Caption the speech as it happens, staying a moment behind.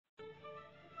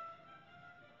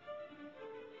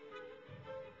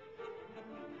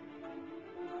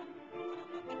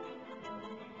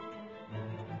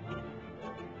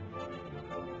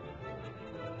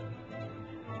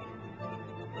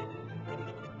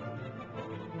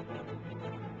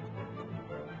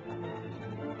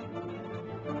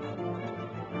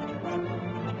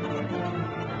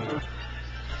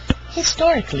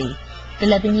Historically, the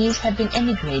Lebanese have been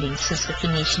emigrating since the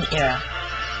Phoenician era.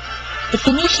 The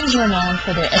Phoenicians were known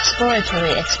for their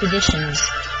exploratory expeditions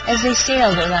as they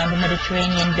sailed around the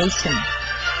Mediterranean basin.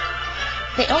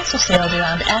 They also sailed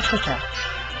around Africa,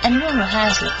 and rumor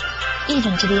has it,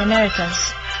 even to the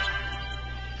Americas.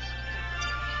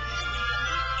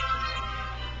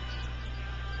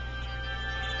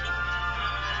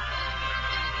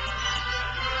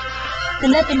 The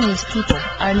Lebanese people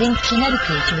are linked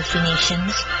genetically to the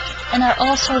Phoenicians and are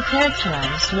also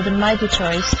characterized with a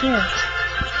migratory spirit.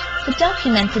 The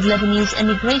documented Lebanese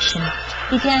emigration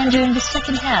began during the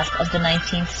second half of the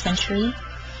 19th century.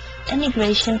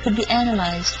 Emigration could be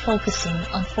analyzed focusing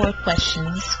on 4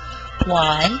 questions: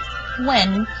 why,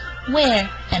 when, where,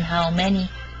 and how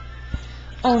many.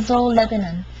 Although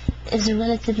Lebanon is a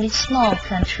relatively small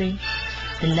country,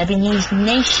 the Lebanese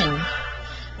nation,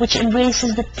 which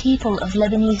embraces the people of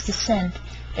Lebanese descent,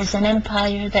 is an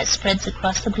empire that spreads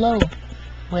across the globe,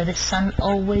 where the sun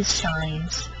always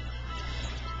shines.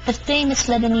 The famous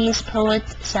Lebanese poet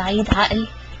Said Aql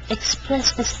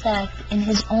expressed this fact in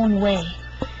his own way: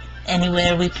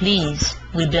 "Anywhere we please,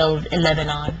 we build a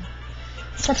Lebanon."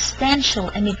 Substantial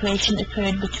emigration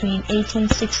occurred between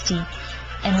 1860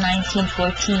 and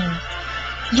 1914.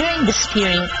 During this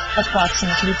period,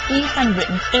 approximately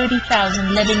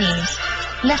 330,000 Lebanese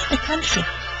left the country.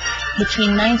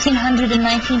 Between 1900 and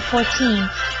 1914,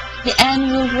 the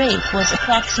annual rate was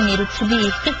approximated to be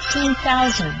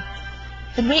 15,000.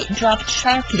 The rate dropped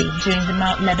sharply during the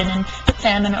Mount Lebanon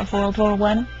famine of World War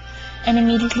I and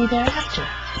immediately thereafter,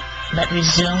 but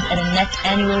resumed at a net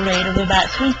annual rate of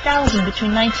about 3,000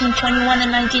 between 1921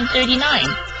 and 1939.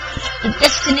 The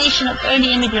destination of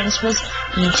early immigrants was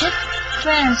Egypt,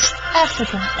 France,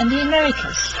 Africa, and the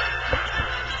Americas.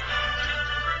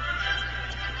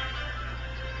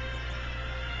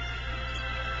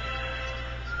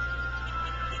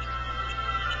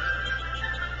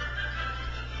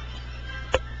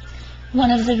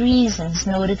 One of the reasons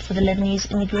noted for the Lebanese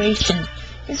immigration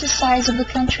is the size of the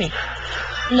country.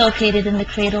 Located in the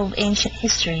cradle of ancient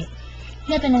history,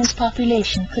 Lebanon's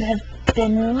population could have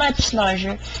been much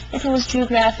larger if it was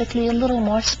geographically a little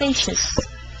more spacious.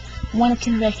 One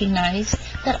can recognize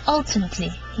that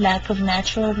ultimately lack of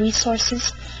natural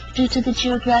resources due to the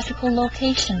geographical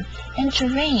location and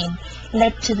terrain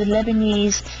led to the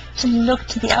Lebanese to look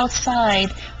to the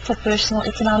outside for personal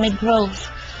economic growth.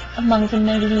 Among the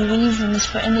many reasons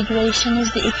for immigration is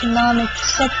the economic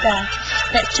setback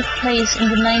that took place in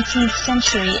the 19th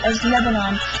century, as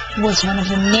Lebanon was one of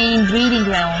the main breeding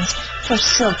grounds for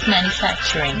silk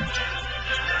manufacturing.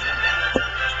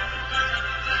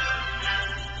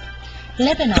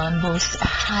 Lebanon boasts a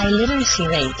high literacy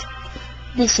rate.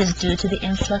 This is due to the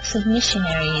influx of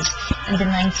missionaries in the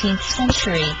 19th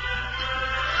century.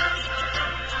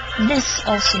 This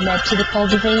also led to the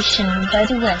cultivation by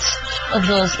the West of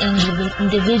those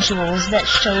individuals that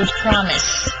showed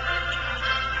promise.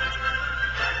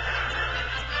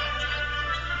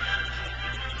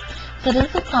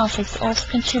 Political conflicts also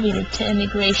contributed to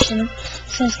immigration,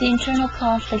 since the internal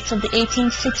conflicts of the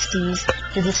 1860s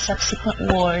to the subsequent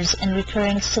wars and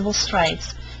recurring civil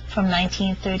strikes from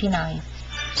 1939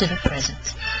 to the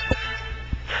present.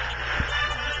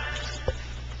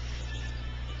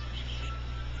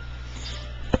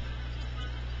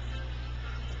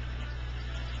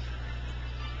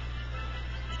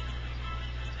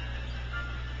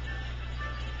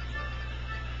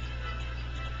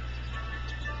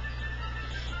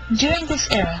 During this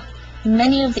era,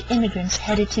 many of the immigrants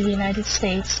headed to the United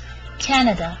States,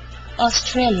 Canada,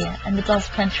 Australia, and the Gulf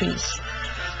countries.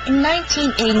 In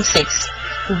 1986,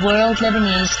 the World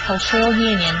Lebanese Cultural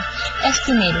Union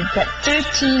estimated that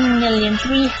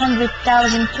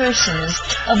 13,300,000 persons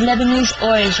of Lebanese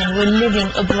origin were living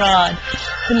abroad,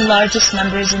 the largest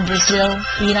numbers in Brazil,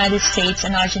 the United States,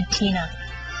 and Argentina.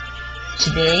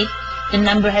 Today, the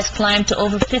number has climbed to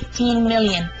over 15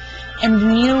 million,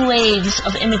 and new waves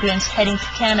of immigrants heading to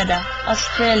Canada,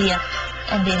 Australia,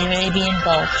 and the Arabian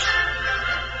Gulf.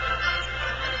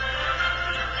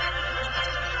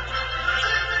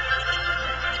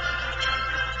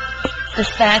 The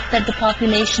fact that the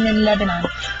population in Lebanon,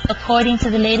 according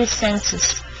to the latest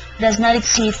census, does not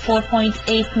exceed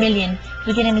 4.8 million,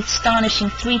 we get an astonishing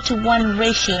 3-to-1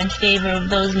 ratio in favor of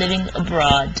those living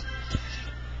abroad.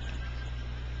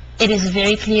 It is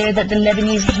very clear that the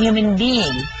Lebanese human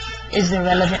being is the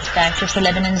relevant factor for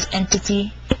Lebanon's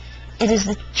entity. It is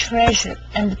the treasure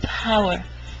and the power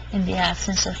in the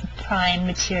absence of prime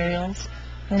materials,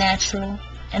 natural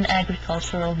and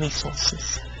agricultural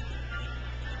resources.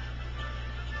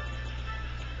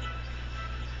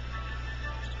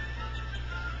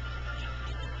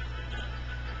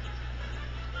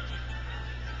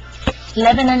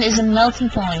 Lebanon is a melting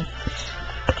point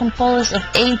composed of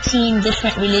 18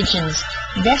 different religions,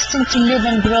 destined to live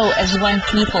and grow as one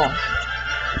people.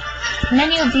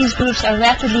 Many of these groups are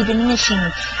rapidly diminishing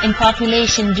in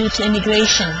population due to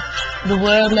immigration. The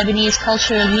World Lebanese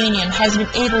Cultural Union has been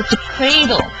able to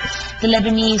cradle the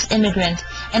Lebanese immigrant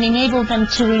and enable them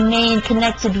to remain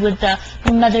connected with the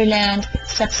motherland.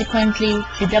 Subsequently,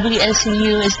 the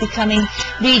WLCU is becoming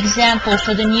the example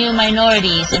for the new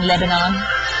minorities in Lebanon.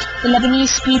 The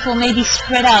Lebanese people may be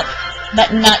spread out,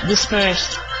 but not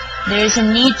dispersed. There is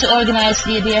a need to organize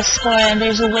the diaspora, and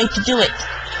there's a way to do it.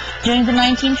 During the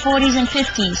 1940s and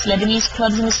 50s, Lebanese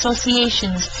clubs and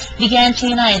associations began to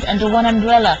unite under one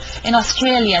umbrella in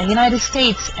Australia, United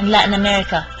States, and Latin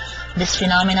America. This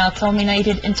phenomenon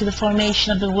culminated into the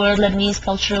formation of the World Lebanese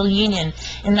Cultural Union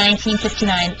in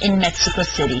 1959 in Mexico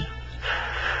City.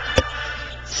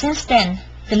 Since then,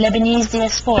 the Lebanese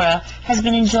diaspora has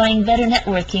been enjoying better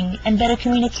networking and better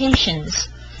communications,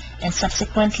 and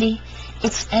subsequently,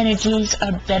 its energies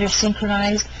are better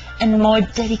synchronized and more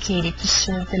dedicated to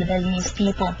serve the Lebanese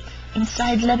people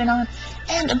inside Lebanon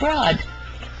and abroad.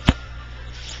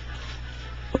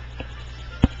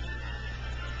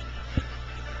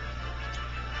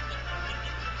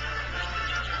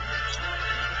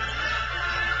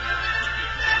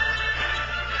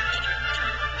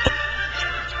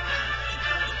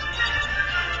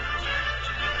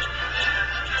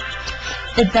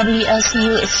 The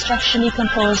WLCU is structurally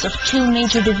composed of two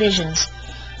major divisions,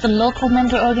 the local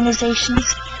member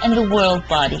organizations and the world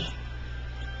body.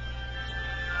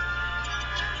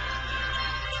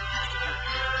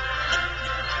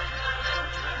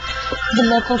 The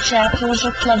local chapters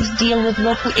or clubs deal with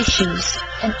local issues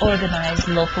and organize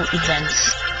local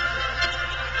events.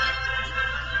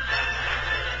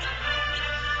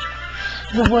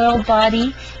 The world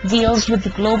body deals with the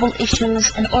global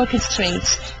issues and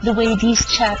orchestrates the way these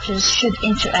chapters should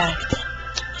interact.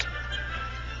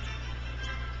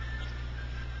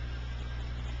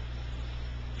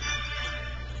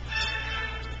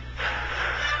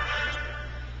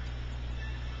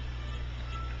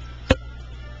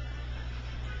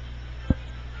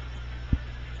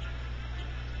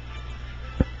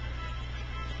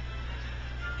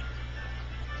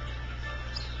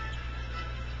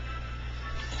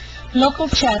 Local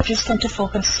chapters tend to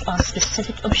focus on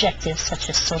specific objectives such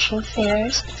as social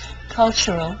affairs,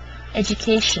 cultural,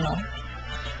 educational,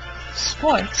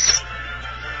 sports,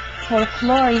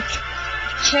 folkloric,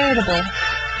 charitable,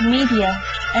 media,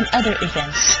 and other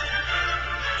events.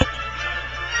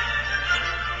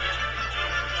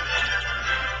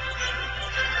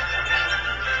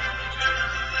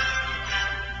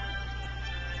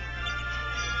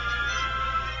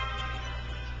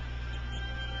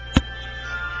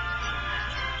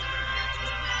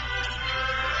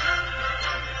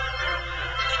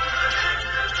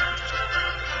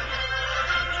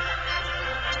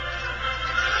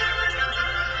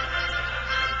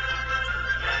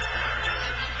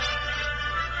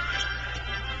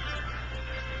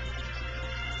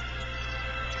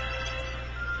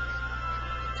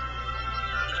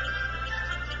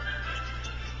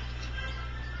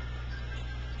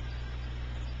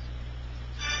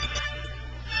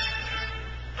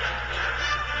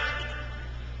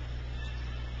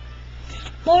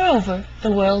 Moreover,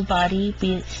 the world body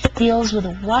deals with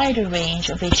a wider range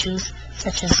of issues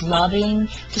such as lobbying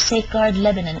to safeguard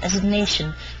Lebanon as a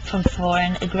nation from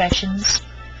foreign aggressions,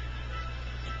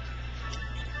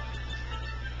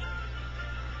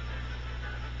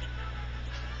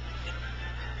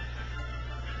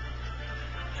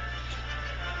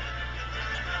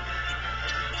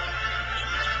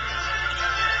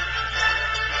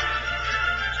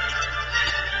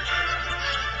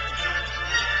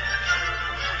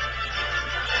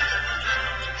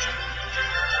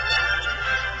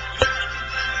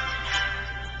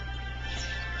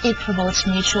 it promotes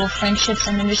mutual friendships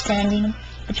and understanding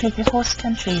between the host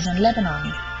countries and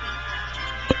Lebanon.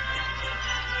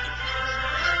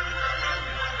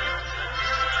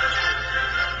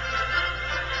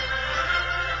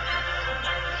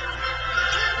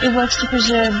 It works to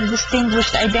preserve the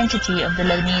distinguished identity of the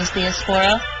Lebanese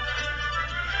diaspora,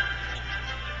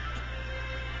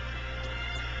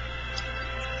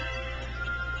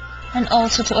 and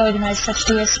also to organize such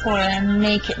diaspora and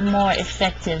make it more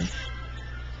effective.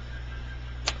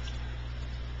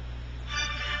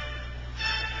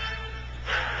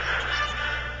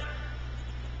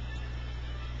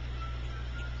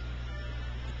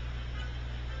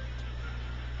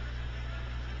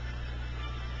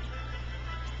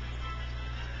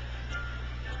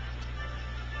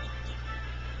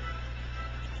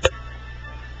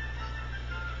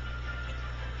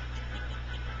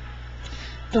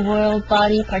 The World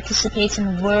Body participates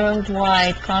in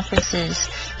worldwide conferences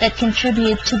that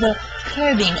contribute to the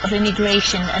curbing of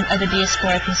immigration and other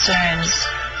diaspora concerns.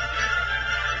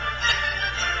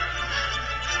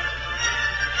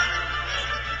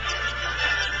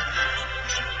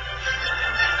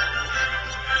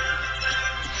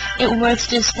 It works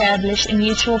to establish a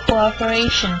mutual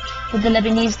cooperation with the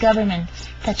Lebanese government,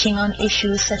 touching on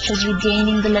issues such as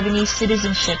regaining the Lebanese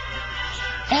citizenship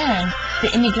and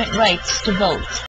the immigrant rights to vote.